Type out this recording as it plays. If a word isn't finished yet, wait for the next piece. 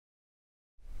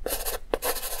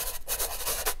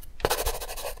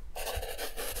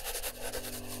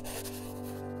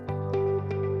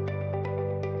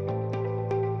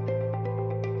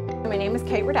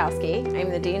Kate Radowski. I'm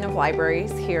the Dean of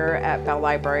Libraries here at Bell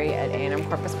Library at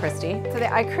A&M-Corpus Christi. So the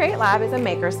I Create Lab is a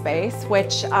makerspace,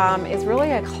 which is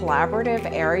really a collaborative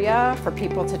area for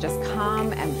people to just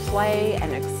come and play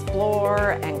and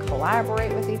explore and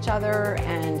collaborate with each other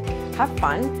and have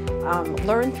fun.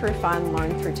 Learn through fun,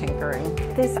 learn through tinkering.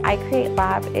 This I Create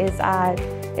Lab is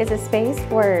a space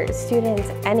where students,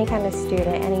 any kind of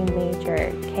student, any major,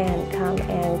 can come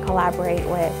and collaborate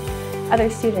with other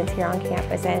students here on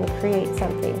campus and create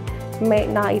something. It might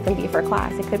not even be for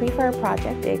class, it could be for a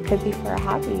project, it could be for a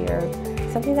hobby or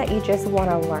something that you just want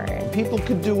to learn. People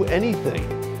could do anything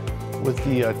with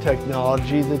the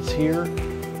technology that's here.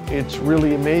 It's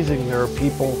really amazing. There are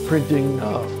people printing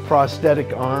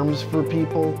prosthetic arms for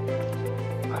people.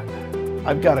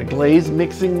 I've got a glaze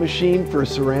mixing machine for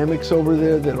ceramics over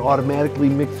there that automatically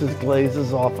mixes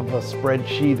glazes off of a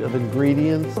spreadsheet of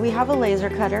ingredients. We have a laser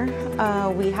cutter,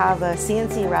 we have a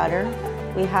CNC router,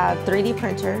 we have 3D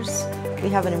printers, we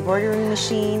have an embroidery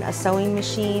machine, a sewing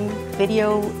machine,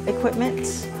 video equipment,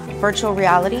 virtual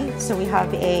reality, so we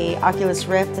have a Oculus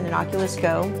Rift and an Oculus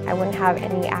Go. I wouldn't have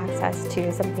any access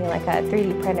to something like a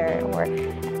 3D printer, or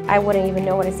I wouldn't even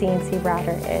know what a CNC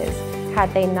router is had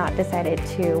they not decided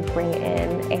to bring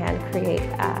in and create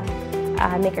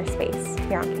a makerspace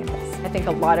here on campus. I think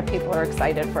a lot of people are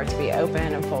excited for it to be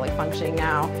open and fully functioning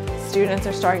now. Students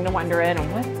are starting to wonder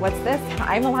what's this?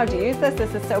 I'm allowed to use this?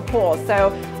 This is so cool.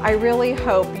 So I really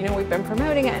hope, we've been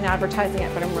promoting it and advertising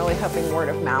it, but I'm really hoping word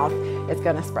of mouth is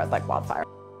going to spread like wildfire.